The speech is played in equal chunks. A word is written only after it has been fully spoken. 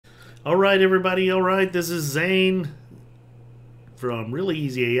All right, everybody. All right, this is Zane from Really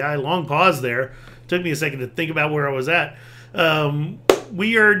Easy AI. Long pause there. Took me a second to think about where I was at.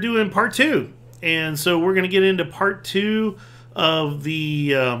 We are doing part two, and so we're going to get into part two of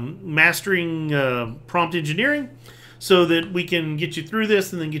the mastering prompt engineering, so that we can get you through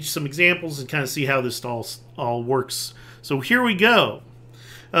this and then get you some examples and kind of see how this all works. So here we go.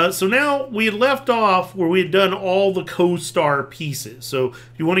 So now we had left off where we had done all the COESTAR pieces. So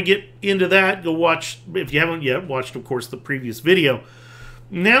if you want to get into that, go watch, if you haven't yet watched, of course, the previous video.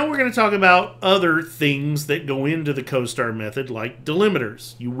 Now we're going to talk about other things that go into the COESTAR method, like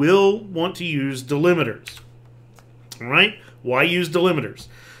delimiters. You will want to use delimiters. All right? Why use delimiters?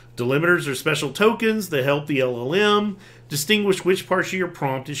 Delimiters are special tokens that help the LLM distinguish which parts of your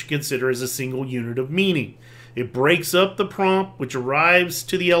prompt it should consider as a single unit of meaning. It breaks up the prompt, which arrives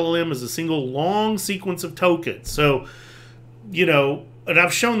to the LLM as a single long sequence of tokens. So, you know, and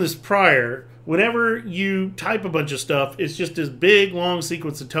I've shown this prior, whenever you type a bunch of stuff, it's just this big, long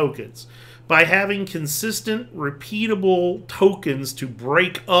sequence of tokens. By having consistent, repeatable tokens to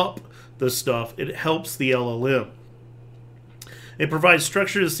break up the stuff, it helps the LLM. It provides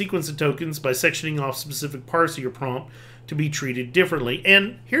structure to the sequence of tokens by sectioning off specific parts of your prompt to be treated differently.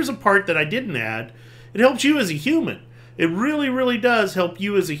 And here's a part that I didn't add. It helps you as a human. It really, really does help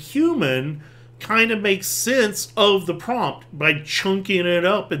you as a human kind of make sense of the prompt by chunking it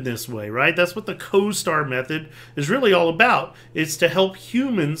up in this way, right? That's what the COESTAR method is really all about. It's to help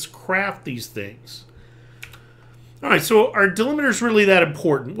humans craft these things. All right, so are delimiters really that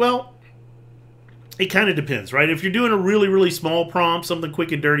important? Well, it kind of depends, right? If you're doing a really, really small prompt, something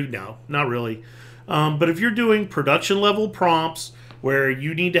quick and dirty, no, not really. But if you're doing production level prompts, where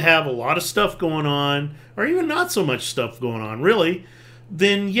you need to have a lot of stuff going on, or even not so much stuff going on, really,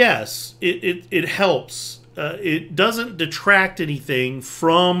 then yes, it helps. It doesn't detract anything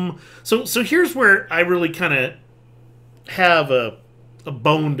from... So here's where I really kind of have a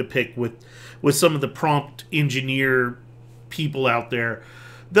bone to pick with some of the prompt engineer people out there.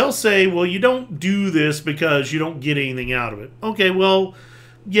 They'll say, well, you don't do this because you don't get anything out of it. Okay, well,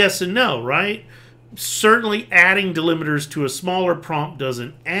 yes and no, right? Certainly adding delimiters to a smaller prompt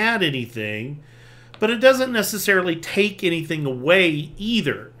doesn't add anything, but it doesn't necessarily take anything away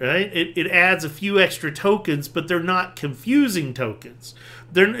either, right? It adds a few extra tokens, but they're not confusing tokens.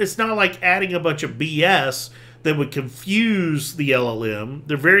 It's not like adding a bunch of BS that would confuse the LLM.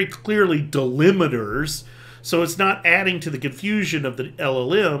 They're very clearly delimiters, so it's not adding to the confusion of the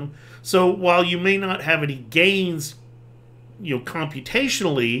LLM. So while you may not have any gains,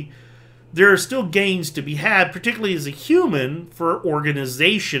 computationally, there are still gains to be had, particularly as a human, for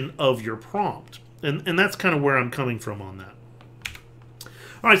organization of your prompt. And that's kind of where I'm coming from on that.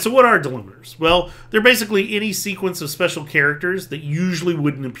 All right, so what are delimiters? Well, they're basically any sequence of special characters that usually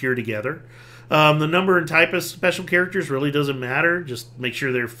wouldn't appear together. The number and type of special characters really doesn't matter. Just make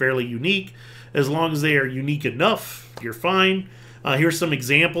sure they're fairly unique. As long as they are unique enough, you're fine. Here's some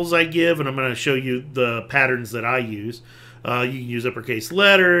examples I give, and I'm going to show you the patterns that I use. You can use uppercase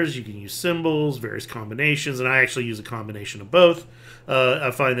letters, you can use symbols, various combinations, and I actually use a combination of both.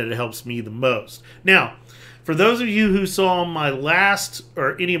 I find that it helps me the most. Now, for those of you who saw my last,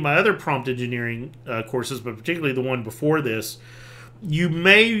 or any of my other prompt engineering courses, but particularly the one before this, you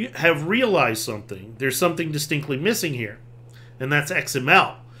may have realized something. There's something distinctly missing here, and that's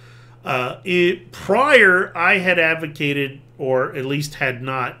XML. Prior, I had advocated, or at least had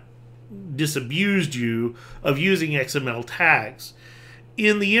not disabused you of using XML tags.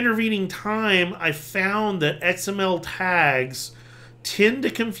 In the intervening time, I found that XML tags tend to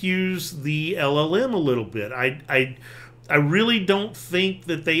confuse the LLM a little bit. I really don't think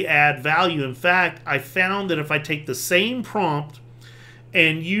that they add value. In fact, I found that if I take the same prompt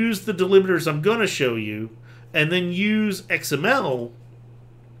and use the delimiters I'm going to show you, and then use XML,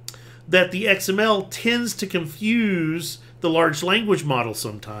 that the XML tends to confuse the large language model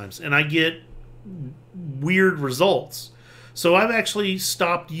sometimes, and I get weird results. So I've actually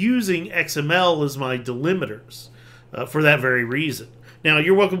stopped using XML as my delimiters for that very reason. Now,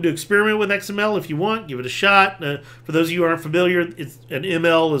 you're welcome to experiment with XML if you want. Give it a shot. For those of you who aren't familiar, an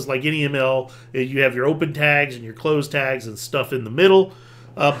ML is like any ML. You have your open tags and your closed tags and stuff in the middle.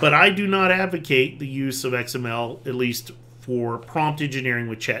 But I do not advocate the use of XML, at least for prompt engineering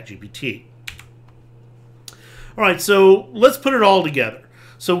with ChatGPT. All right, so let's put it all together.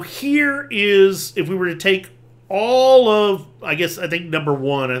 So here is, if we were to take all of, I think number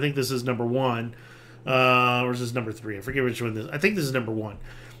one, I think this is number one, or is this number three? I forget which one this is. I think this is number one.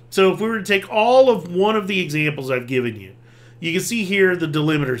 So if we were to take all of one of the examples I've given you, you can see here the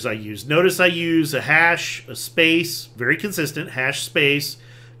delimiters I use. Notice I use a hash, a space, very consistent, hash space,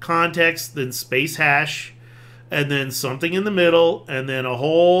 context, then space hash, and then something in the middle, and then a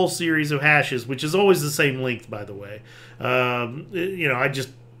whole series of hashes, which is always the same length, by the way. I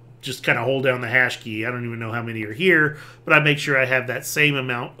just kind of hold down the hash key. I don't even know how many are here, but I make sure I have that same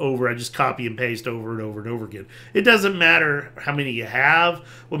amount over. I just copy and paste over and over and over again. It doesn't matter how many you have.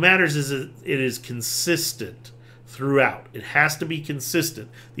 What matters is it is consistent throughout. It has to be consistent.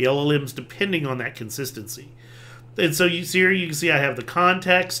 The LLM's depending on that consistency. And so you see here, you can see I have the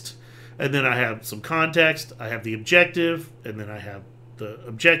context, and then I have some context. I have the objective, and then I have the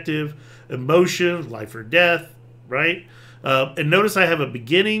objective, emotion, life or death, right? And notice I have a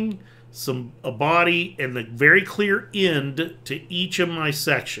beginning, a body, and the very clear end to each of my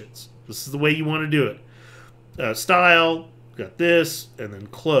sections. This is the way you want to do it. Style, got this, and then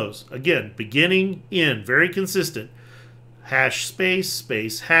close. Again, beginning, end, very consistent. Hash,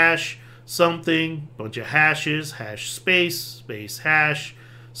 space, hash, something, bunch of hashes, hash, space, hash,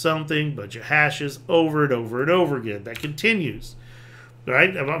 something, bunch of hashes, over and over and over again. That continues. All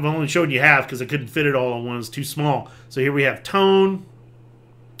right, I've only shown you half because I couldn't fit it all on one. It's too small. So here we have tone,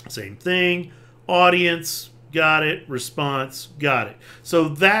 same thing. Audience, got it. Response, got it. So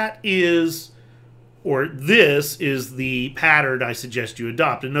that is, or this is the pattern I suggest you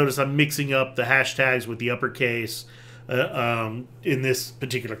adopt. And notice I'm mixing up the hashtags with the uppercase in this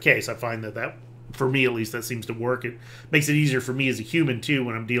particular case. I find that for me at least, that seems to work. It makes it easier for me as a human too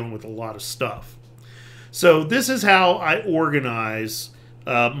when I'm dealing with a lot of stuff. So this is how I organize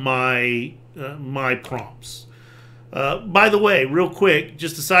my prompts. By the way, real quick,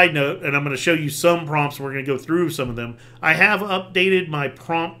 just a side note, and I'm going to show you some prompts. We're going to go through some of them. I have updated my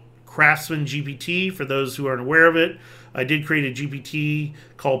prompt Craftsman GPT for those who aren't aware of it. I did create a GPT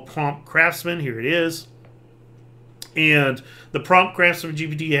called Prompt Craftsman. Here it is. And the Prompt Craftsman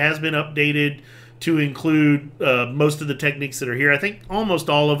GPT has been updated to include most of the techniques that are here. I think almost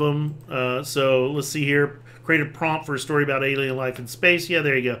all of them. So let's see here. Create a prompt for a story about alien life in space. Yeah,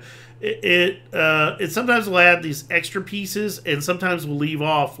 there you go. It sometimes will add these extra pieces, and sometimes will leave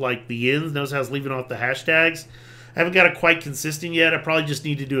off like the ends. Notice how it's leaving off the hashtags. I haven't got it quite consistent yet. I probably just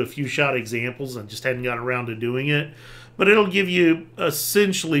need to do a few shot examples. I just hadn't got around to doing it. But it'll give you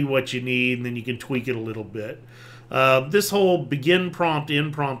essentially what you need, and then you can tweak it a little bit. This whole begin prompt,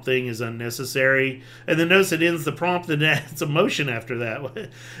 end prompt thing is unnecessary. And then notice it ends the prompt and adds emotion after that.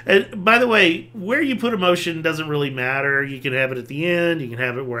 And by the way, where you put emotion doesn't really matter. You can have it at the end. You can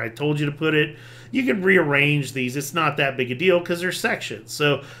have it where I told you to put it. You can rearrange these. It's not that big a deal because they're sections.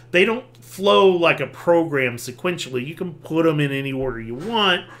 So they don't flow like a program sequentially. You can put them in any order you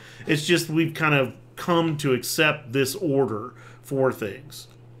want. It's just we've kind of come to accept this order for things.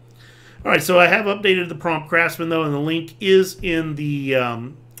 All right, so I have updated the Prompt Craftsman, though, and the link is in the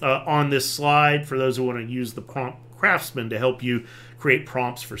on this slide for those who want to use the Prompt Craftsman to help you create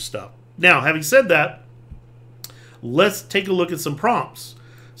prompts for stuff. Now, having said that, let's take a look at some prompts.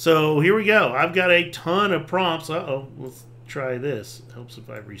 So here we go. I've got a ton of prompts. Uh-oh, let's try this. It helps if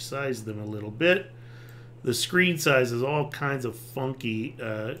I resize them a little bit. The screen size is all kinds of funky,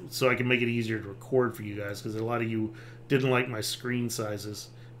 so I can make it easier to record for you guys, because a lot of you didn't like my screen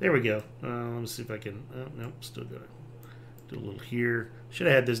sizes. There we go. Let me see if I can... Oh, nope, still got to do a little here. Should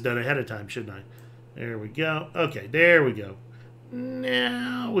have had this done ahead of time, shouldn't I? There we go. Okay, there we go.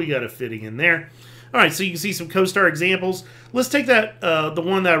 Now we got it fitting in there. All right, so you can see some COESTAR examples. Let's take that, the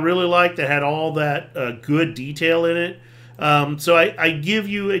one that I really liked that had all that good detail in it. So I give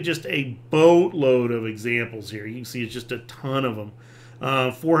you just a boatload of examples here. You can see it's just a ton of them.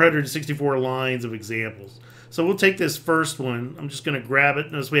 464 lines of examples. So we'll take this first one. I'm just going to grab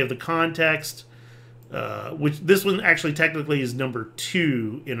it. Notice we have the context, which this one actually technically is number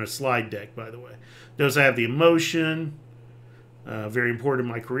 2 in a slide deck, by the way. Notice I have the emotion, very important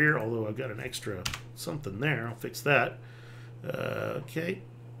in my career, although I've got an extra something there. I'll fix that. Okay.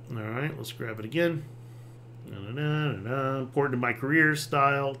 All right, let's grab it again. Important in my career,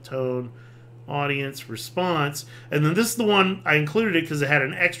 style, tone, audience, response. And then this is the one I included it because it had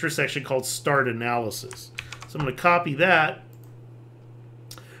an extra section called start analysis. So I'm going to copy that.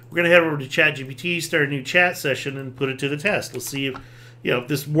 We're going to head over to ChatGPT, start a new chat session, and put it to the test. Let's see if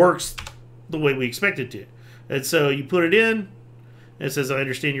this works the way we expect it to. And so you put it in. And it says, I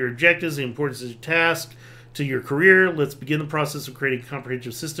understand your objectives, the importance of your task to your career. Let's begin the process of creating a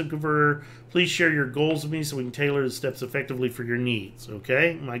comprehensive system converter. Please share your goals with me so we can tailor the steps effectively for your needs.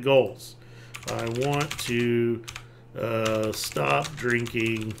 Okay, my goals. I want to stop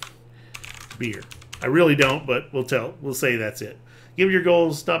drinking beer. I really don't, but we'll say that's it. Give your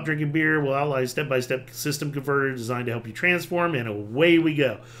goals, stop drinking beer. We'll outline step-by-step system converter designed to help you transform, and away we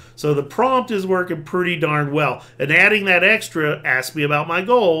go. So the prompt is working pretty darn well. And adding that extra, ask me about my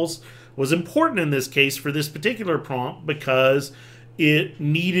goals, was important in this case for this particular prompt because it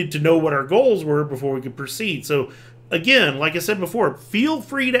needed to know what our goals were before we could proceed. So again, like I said before, feel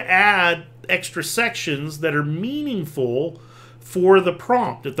free to add extra sections that are meaningful for the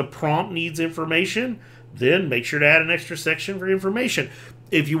prompt. If the prompt needs information, then make sure to add an extra section for information.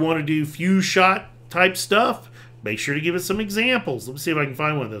 If you want to do few shot type stuff, make sure to give it some examples. Let me see if I can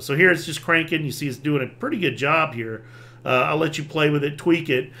find one of those. So here it's just cranking. You see it's doing a pretty good job here. I'll let you play with it, tweak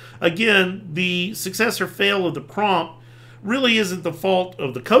it. Again, the success or fail of the prompt really isn't the fault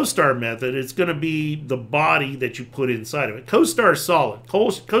of the COESTAR method. It's going to be the body that you put inside of it. COESTAR is solid.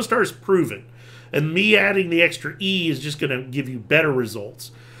 COESTAR is proven. And me adding the extra E is just going to give you better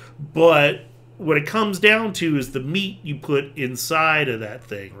results. But what it comes down to is the meat you put inside of that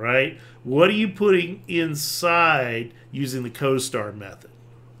thing, right? What are you putting inside using the COESTAR method?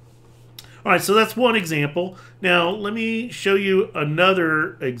 All right, so that's one example. Now, let me show you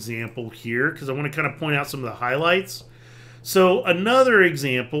another example here because I want to kind of point out some of the highlights. So another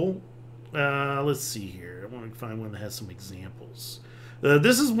example, let's see here. I want to find one that has some examples.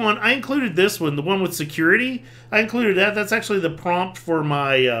 This is one, I included this one, the one with security. I included that. That's actually the prompt for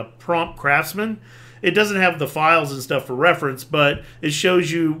my prompt craftsman. It doesn't have the files and stuff for reference, but it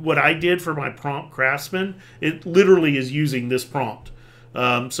shows you what I did for my prompt craftsman. It literally is using this prompt.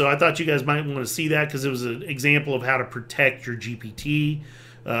 So I thought you guys might want to see that because it was an example of how to protect your GPT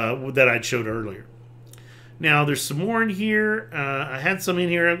that I'd showed earlier. Now, there's some more in here. I had some in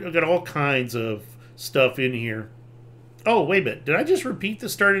here. I've got all kinds of stuff in here. Oh, wait a minute. Did I just repeat the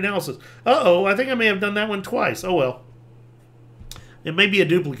start analysis? Uh-oh, I think I may have done that one twice. Oh, well. It may be a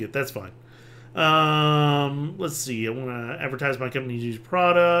duplicate. That's fine. Let's see. I want to advertise my company's used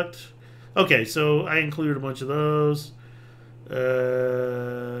product. Okay, so I included a bunch of those.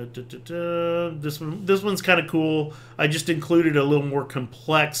 This one's kind of cool. I just included a little more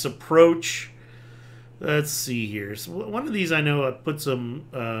complex approach. Let's see here. So one of these I know I put some,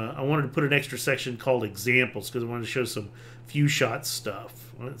 I wanted to put an extra section called examples because I wanted to show some few shot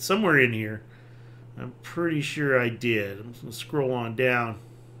stuff. Somewhere in here. I'm pretty sure I did. I'm just going to scroll on down.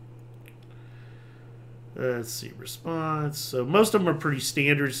 Let's see. Response. So most of them are pretty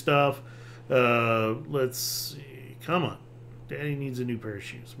standard stuff. Let's see. Come on. Daddy needs a new pair of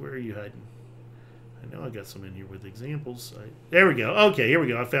shoes. Where are you hiding? I know I got some in here with examples. There we go. Okay, here we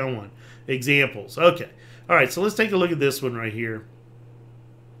go. I found one. Examples. Okay. All right, so let's take a look at this one right here.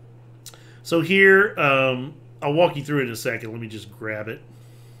 So here, I'll walk you through it in a second. Let me just grab it.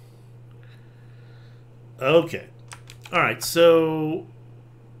 Okay. All right, so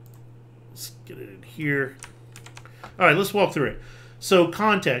let's get it in here. All right, let's walk through it. So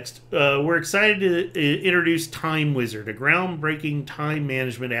context, we're excited to introduce Time Wizard, a groundbreaking time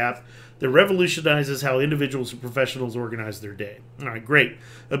management app that revolutionizes how individuals and professionals organize their day. All right, great.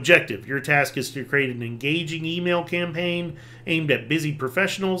 Objective, your task is to create an engaging email campaign aimed at busy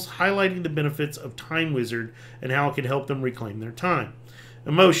professionals, highlighting the benefits of Time Wizard and how it can help them reclaim their time.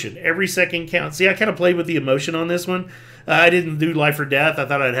 Emotion, every second counts. See, I kind of played with the emotion on this one. I didn't do life or death. I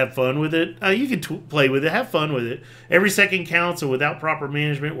thought I'd have fun with it. You can play with it. Have fun with it. Every second counts, and without proper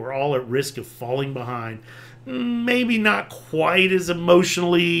management, we're all at risk of falling behind. Maybe not quite as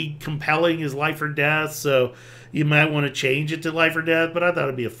emotionally compelling as life or death, so you might want to change it to life or death, but I thought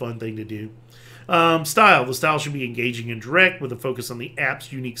it'd be a fun thing to do. Style. The style should be engaging and direct with a focus on the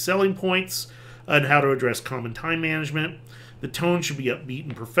app's unique selling points and how to address common time management. The tone should be upbeat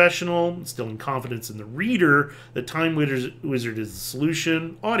and professional, instilling confidence in the reader that Time Wizard is the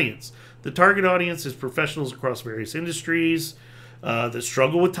solution. Audience. The target audience is professionals across various industries that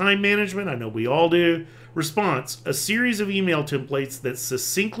struggle with time management. I know we all do. Response. A series of email templates that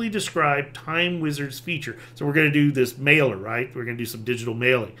succinctly describe Time Wizard's feature. So we're going to do this mailer, right? We're going to do some digital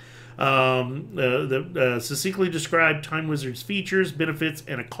mailing. Succinctly describe Time Wizard's features, benefits,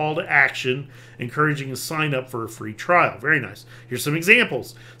 and a call to action, encouraging a sign up for a free trial. Very nice. Here's some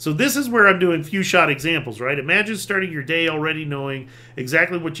examples. So this is where I'm doing few shot examples, right? Imagine starting your day already knowing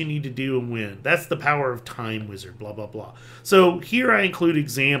exactly what you need to do and when. That's the power of Time Wizard, blah, blah, blah. So here I include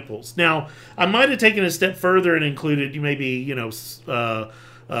examples. Now, I might have taken a step further and included maybe, you know,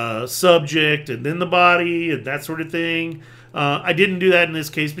 subject and then the body and that sort of thing. I didn't do that in this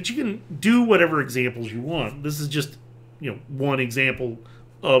case, but you can do whatever examples you want. This is just, you know, one example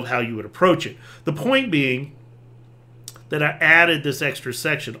of how you would approach it. The point being that I added this extra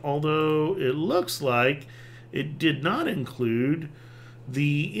section, although it looks like it did not include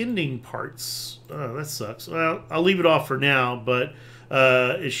The ending parts, oh, that sucks. Well, I'll leave it off for now, but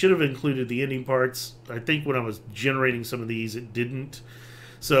it should have included the ending parts. I think when I was generating some of these, it didn't.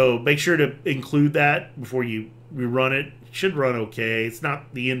 So make sure to include that before you rerun it. It should run okay. It's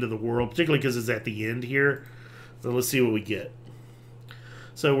not the end of the world, particularly because it's at the end here. So let's see what we get.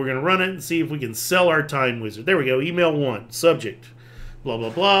 So we're going to run it and see if we can sell our time wizard. There we go. Email 1, subject, blah, blah,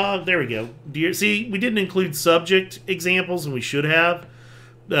 blah. There we go. Dear, see, we didn't include subject examples, and we should have.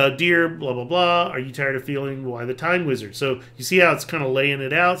 Dear, blah, blah, blah. Are you tired of feeling why the time wizard? So you see how it's kind of laying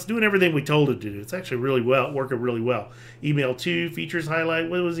it out. It's doing everything we told it to do. It's actually really well, working really well. Email 2, features highlight.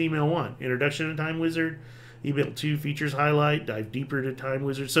 What was email 1? Introduction to time wizard. Email 2, features highlight. Dive deeper to time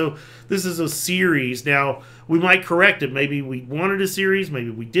wizard. So this is a series. Now, we might correct it. Maybe we wanted a series.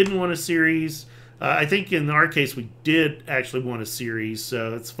 Maybe we didn't want a series. I think in our case, we did actually want a series.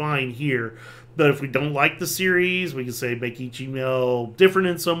 So it's fine here. But if we don't like the series, we can say make each email different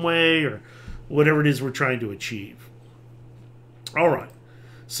in some way or whatever it is we're trying to achieve. All right.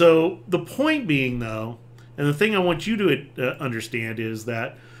 So the point being, though, and the thing I want you to understand is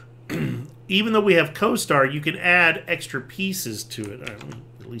that even though we have COESTAR, you can add extra pieces to it. Let me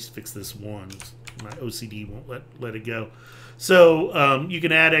at least fix this one. My OCD won't let it go. So you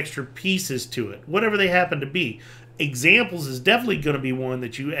can add extra pieces to it, whatever they happen to be. Examples is definitely going to be one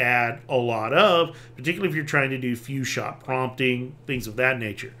that you add a lot of, particularly if you're trying to do few shot prompting, things of that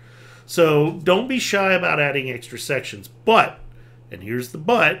nature. So don't be shy about adding extra sections. But, and here's the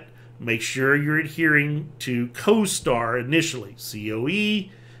but, make sure you're adhering to COESTAR initially. COESTAR,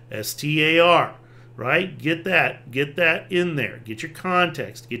 right? Get that in there. Get your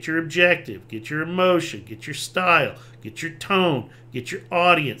context, get your objective, get your emotion, get your style, get your tone, get your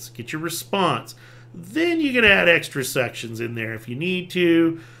audience, get your response. Then you can add extra sections in there if you need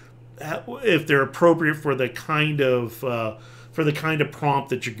to, if they're appropriate for the kind of prompt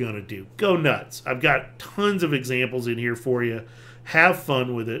that you're going to do. Go nuts. I've got tons of examples in here for you. Have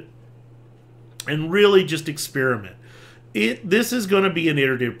fun with it, and really just experiment. This is going to be an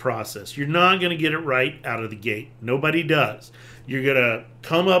iterative process. You're not going to get it right out of the gate. Nobody does. You're going to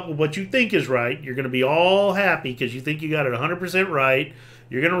come up with what you think is right. You're going to be all happy because you think you got it 100% right.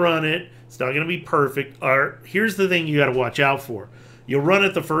 You're going to run it. It's not going to be perfect. Or here's the thing you got to watch out for. You'll run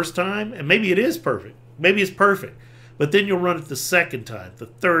it the first time, and maybe it is perfect. Maybe it's perfect. But then you'll run it the second time, the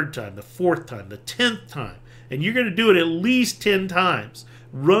third time, the fourth time, the 10th time. And you're going to do it at least 10 times.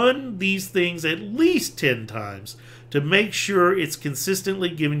 Run these things at least 10 times to make sure it's consistently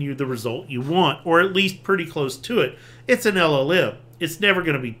giving you the result you want, or at least pretty close to it. It's an LLM. It's never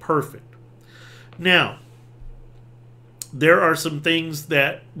going to be perfect. Now, there are some things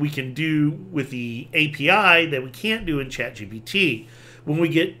that we can do with the API that we can't do in ChatGPT. When we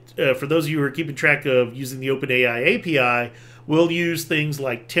get, for those of you who are keeping track of using the OpenAI API, we'll use things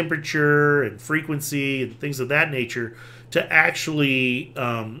like temperature and frequency and things of that nature to actually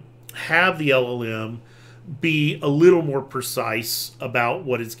have the LLM be a little more precise about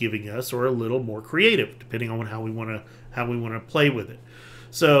what it's giving us, or a little more creative, depending on how we want to play with it.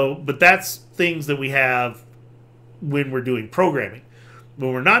 So, but that's things that we have when we're doing programming.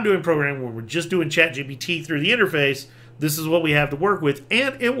 When we're not doing programming, when we're just doing ChatGPT through the interface, this is what we have to work with,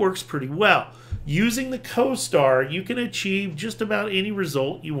 and it works pretty well. Using the COESTAR, you can achieve just about any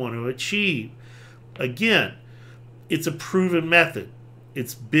result you want to achieve. Again, it's a proven method.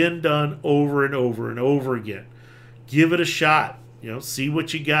 It's been done over and over and over again. Give it a shot. See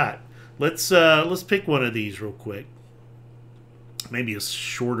what you got. Let's pick one of these real quick. Maybe a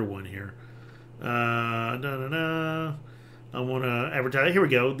shorter one here. I want to advertise. Here we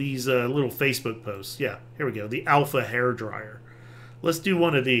go. These little Facebook posts. Yeah, here we go. The Alpha hairdryer. Let's do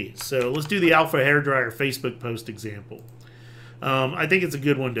one of these. So let's do the Alpha hairdryer Facebook post example. I think it's a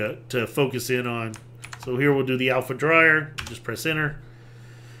good one to focus in on. So here we'll do the Alpha dryer. Just press enter.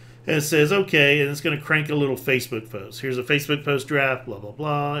 And it says, okay, and it's going to crank a little Facebook post. Here's a Facebook post draft, blah, blah,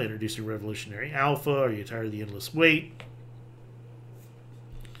 blah. Introducing revolutionary Alpha. Are you tired of the endless wait?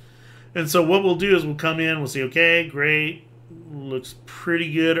 And so what we'll do is we'll come in, we'll see, okay, great, looks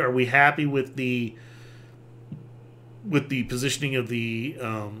pretty good. Are we happy with the positioning of the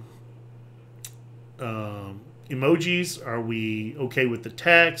emojis? Are we okay with the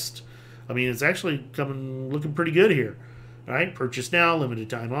text? I mean, it's actually looking pretty good here. All right, purchase now, limited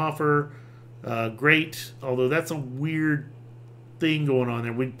time offer, great. Although that's a weird thing going on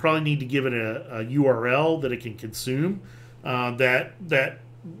there. We probably need to give it a URL that it can consume. That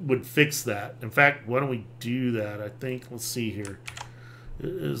would fix that. In fact, why don't we do that? I think, let's see here.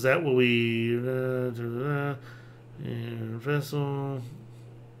 Is that what we vessel?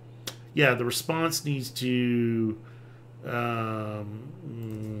 Yeah, the response needs to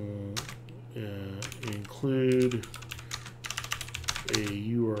Include a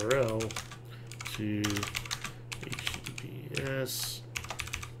URL to HTTPS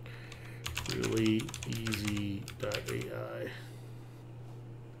really easy.ai.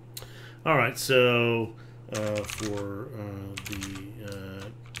 All right, so for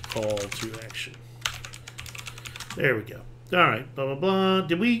the call to action. There we go. All right, blah, blah, blah.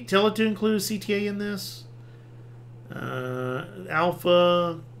 Did we tell it to include CTA in this?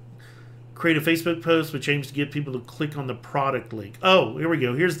 Alpha, create a Facebook post which aims to get people to click on the product link. Oh, here we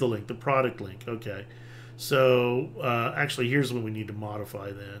go. Here's the link, the product link. Okay. So, actually, here's what we need to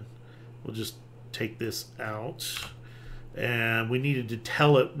modify then. We'll just take this out. And we needed to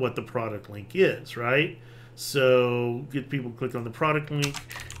tell it what the product link is, right? So, get people to click on the product link.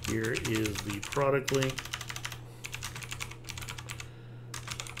 Here is the product link.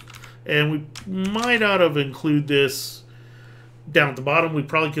 And we might ought to include this down at the bottom. We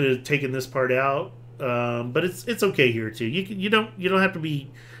probably could have taken this part out, but it's okay here too. You don't have to be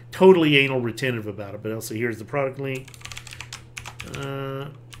totally anal retentive about it. But I'll say here's the product link.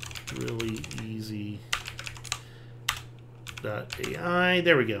 Really easy. .ai.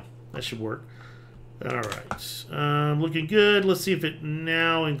 There we go. That should work. All right, looking good. Let's see if it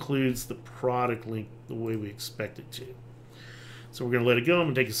now includes the product link the way we expect it to. So we're going to let it go. I'm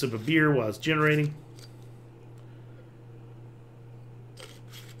going to take a sip of beer while it's generating.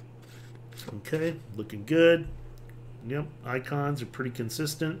 Okay, looking good. Yep, icons are pretty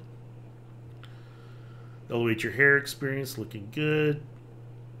consistent. Elevate your hair experience, looking good.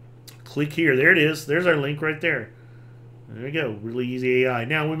 Click here. There it is. There's our link right there. There we go. Really easy AI.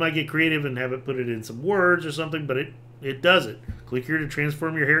 Now, we might get creative and have it put it in some words or something, but it does it. Click here to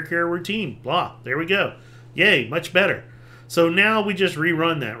transform your hair care routine. Blah. There we go. Yay, much better. So now we just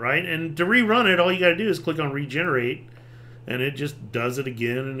rerun that, right? And to rerun it, all you got to do is click on regenerate, and it just does it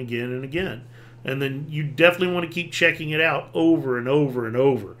again and again and again. And then you definitely want to keep checking it out over and over and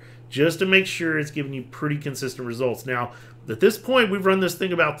over, just to make sure it's giving you pretty consistent results. Now, at this point, we've run this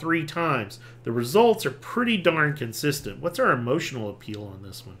thing about 3 times. The results are pretty darn consistent. What's our emotional appeal on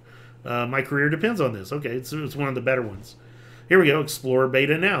this one? My career depends on this. Okay, it's one of the better ones. Here we go, Explore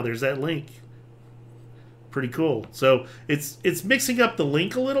Beta Now. There's that link. Pretty cool. So it's mixing up the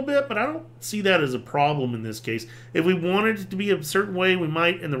link a little bit, but I don't see that as a problem in this case. If we wanted it to be a certain way, we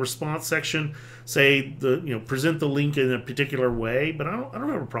might in the response section say present the link in a particular way, but I don't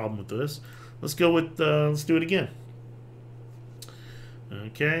have a problem with this. Let's go with let's do it again.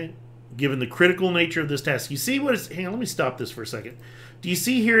 Okay. Given the critical nature of this task. You see what it's... Hang on, let me stop this for a second. Do you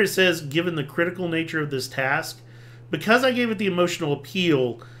see here it says, given the critical nature of this task? Because I gave it the emotional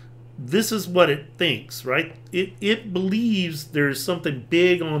appeal, this is what it thinks, right? It believes there's something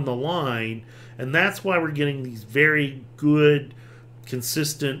big on the line, and that's why we're getting these very good,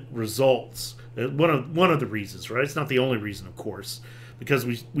 consistent results. One of the reasons, right? It's not the only reason, of course, because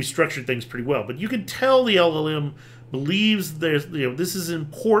we structured things pretty well. But you can tell the LLM believes there's this is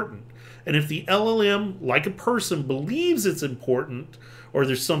important. And if the LLM, like a person, believes it's important or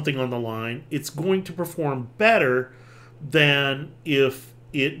there's something on the line, it's going to perform better than if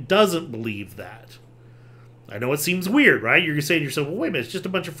it doesn't believe that. I know it seems weird, right? You're going to say to yourself, well, wait a minute, it's just a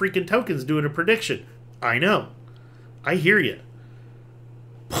bunch of freaking tokens doing a prediction. I know. I hear you.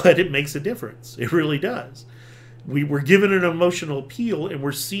 But it makes a difference. It really does. We were given an emotional appeal and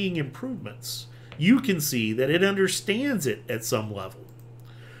we're seeing improvements. You can see that it understands it at some level.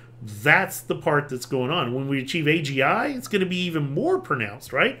 That's the part that's going on. When we achieve AGI, it's going to be even more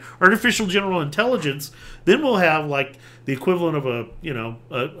pronounced, right? Artificial general intelligence, then we'll have like the equivalent of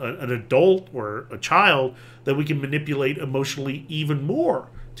an adult or a child that we can manipulate emotionally even more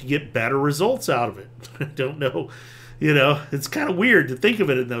to get better results out of it. I don't know, it's kind of weird to think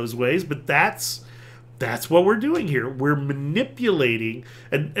of it in those ways, but that's what we're doing here. We're manipulating,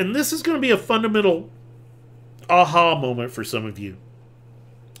 and this is going to be a fundamental aha moment for some of you.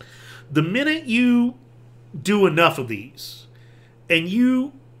 The minute you do enough of these, and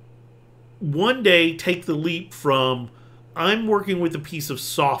you one day take the leap from, I'm working with a piece of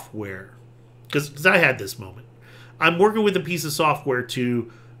software, because I had this moment. I'm working with a piece of software to,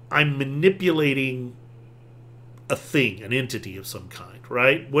 I'm manipulating a thing, an entity of some kind,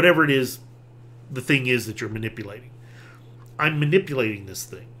 right? Whatever it is, the thing is that you're manipulating. I'm manipulating this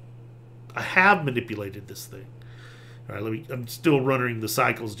thing. I have manipulated this thing. All right, I'm still running the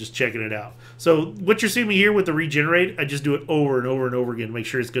cycles, just checking it out. So what you're seeing me here with the regenerate, I just do it over and over and over again to make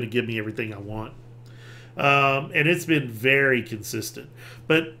sure it's going to give me everything I want. And it's been very consistent.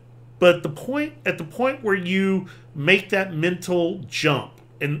 But at the point where you make that mental jump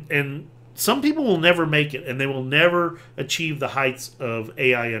and some people will never make it, and they will never achieve the heights of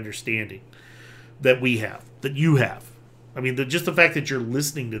AI understanding that we have, that you have. I mean, just the fact that you're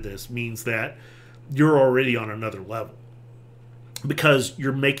listening to this means that you're already on another level because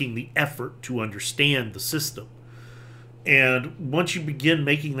you're making the effort to understand the system. And once you begin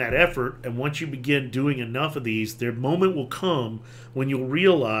making that effort, and once you begin doing enough of these, the moment will come when you'll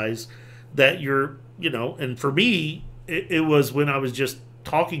realize that you're, and for me, it was when I was just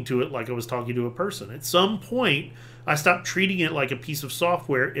talking to it like I was talking to a person. At some point, I stopped treating it like a piece of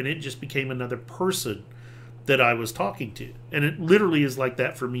software, and it just became another person that I was talking to. And it literally is like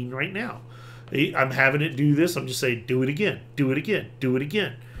that for me right now. I'm having it do this. I'm just saying, do it again, do it again, do it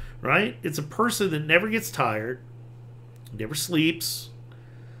again, right? It's a person that never gets tired, never sleeps,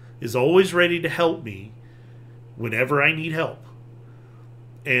 is always ready to help me whenever I need help.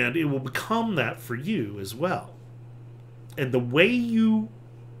 And it will become that for you as well. And the way you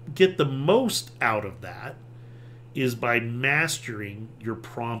get the most out of that is by mastering your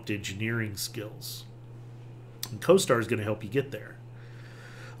prompt engineering skills. And COESTAR is going to help you get there.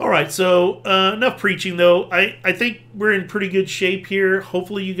 All right, so enough preaching, though. I think we're in pretty good shape here.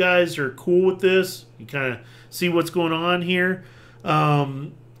 Hopefully you guys are cool with this. You kind of see what's going on here.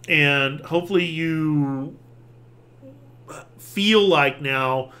 And hopefully you feel like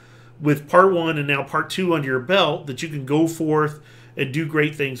now, with part 1 and now part 2 under your belt, that you can go forth and do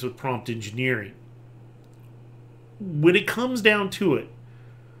great things with prompt engineering. When it comes down to it,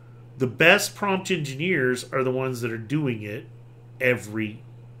 the best prompt engineers are the ones that are doing it every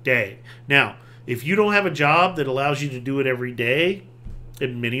day. Now, if you don't have a job that allows you to do it every day,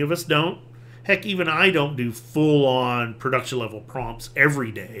 and many of us don't, heck, even I don't do full-on production-level prompts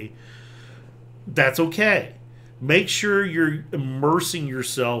every day, that's okay. Make sure you're immersing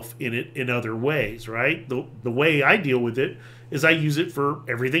yourself in it in other ways, right? The way I deal with it is I use it for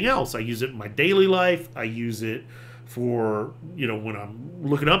everything else. I use it in my daily life. I use it for, when I'm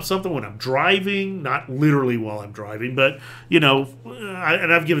looking up something, when I'm driving, not literally while I'm driving, but,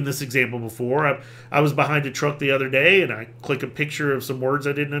 and I've given this example before. I was behind a truck the other day, and I click a picture of some words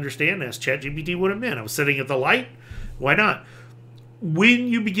I didn't understand, and asked ChatGPT what it meant. I was sitting at the light. Why not? When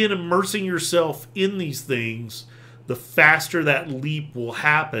you begin immersing yourself in these things, the faster that leap will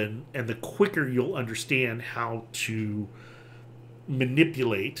happen, and the quicker you'll understand how to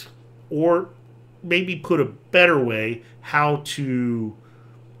manipulate, or maybe put a better way, how to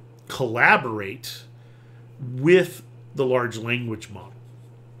collaborate with the large language model.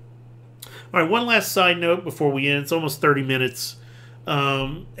 All right, one last side note before we end. It's almost 30 minutes.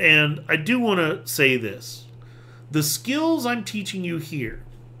 And I do want to say this. The skills I'm teaching you here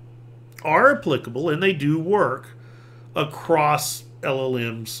are applicable, and they do work across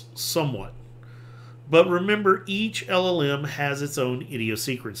LLMs somewhat. But remember, each LLM has its own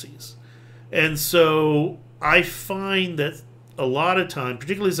idiosyncrasies. And so I find that a lot of time,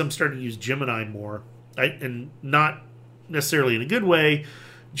 particularly as I'm starting to use Gemini more, and not necessarily in a good way,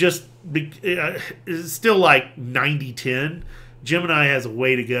 just it's still like 90-10. Gemini has a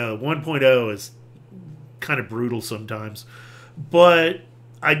way to go. 1.0 is kind of brutal sometimes. But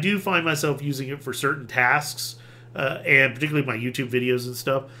I do find myself using it for certain tasks, and particularly my YouTube videos and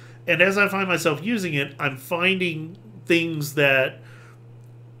stuff. And as I find myself using it, I'm finding things that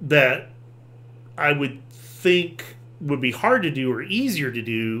I would think would be hard to do or easier to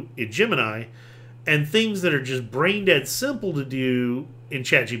do in Gemini, and things that are just brain dead simple to do in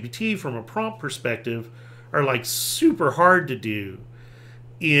ChatGPT from a prompt perspective are like super hard to do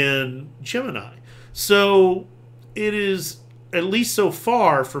in Gemini. So it is, at least so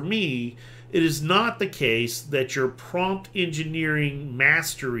far for me, it is not the case that your prompt engineering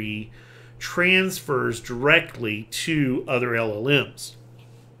mastery transfers directly to other LLMs.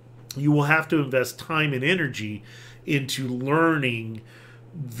 You will have to invest time and energy into learning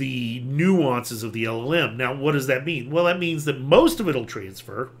the nuances of the LLM. Now, what does that mean? Well, that means that most of it will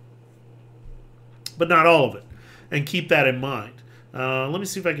transfer, but not all of it. And keep that in mind. Let me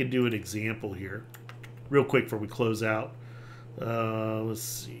see if I can do an example here real quick before we close out. Let's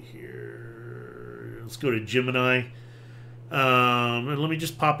see here. Let's go to Gemini. And let me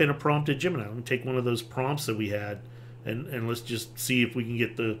just pop in a prompt in Gemini. Let me take one of those prompts that we had, and let's just see if we can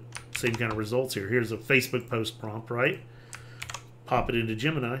get the same kind of results here. Here's a Facebook post prompt, right? Pop it into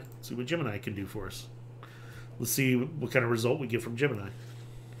Gemini. See what Gemini can do for us. Let's see what kind of result we get from Gemini.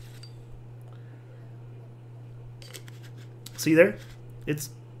 See there?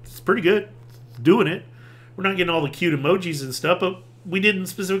 It's pretty good. It's doing it. We're not getting all the cute emojis and stuff, but we didn't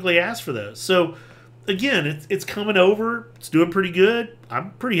specifically ask for those. So again, it's coming over. It's doing pretty good.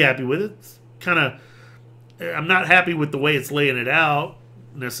 I'm pretty happy with it. It's kind of, I'm not happy with the way it's laying it out.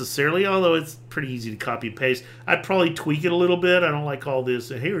 necessarily, although it's pretty easy to copy and paste. I'd probably tweak it a little bit. I don't like all this.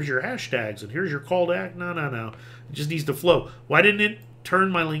 Here's your hashtags and here's your call to act. No, no, no. It just needs to flow. Why didn't it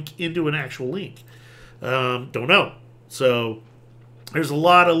turn my link into an actual link? Don't know. So there's a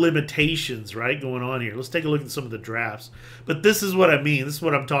lot of limitations, right, going on here. Let's take a look at some of the drafts. But this is what I mean. This is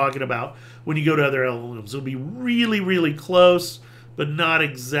what I'm talking about when you go to other LLMs. It'll be really, really close, but not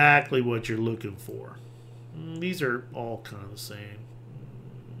exactly what you're looking for. These are all kind of the same.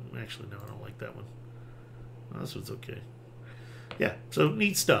 Actually, no, I don't like that one. This one's okay. Yeah, so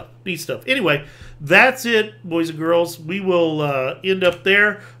neat stuff. Neat stuff. Anyway, that's it, boys and girls. We will end up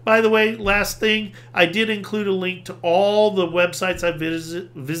there. By the way, last thing, I did include a link to all the websites I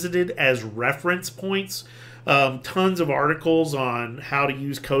visited as reference points. Tons of articles on how to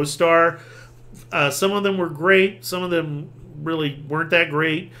use COESTAR. Some of them were great. Some of them really weren't that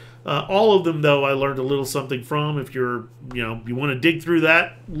great. All of them, though, I learned a little something from. If you're, you want to dig through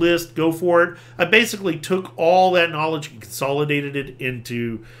that list, go for it. I basically took all that knowledge and consolidated it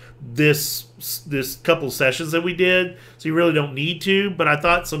into this couple sessions that we did. So you really don't need to, but I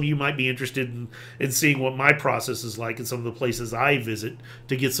thought some of you might be interested in seeing what my process is like in some of the places I visit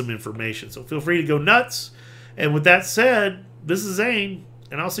to get some information. So feel free to go nuts. And with that said, this is Zane,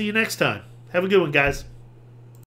 and I'll see you next time. Have a good one, guys.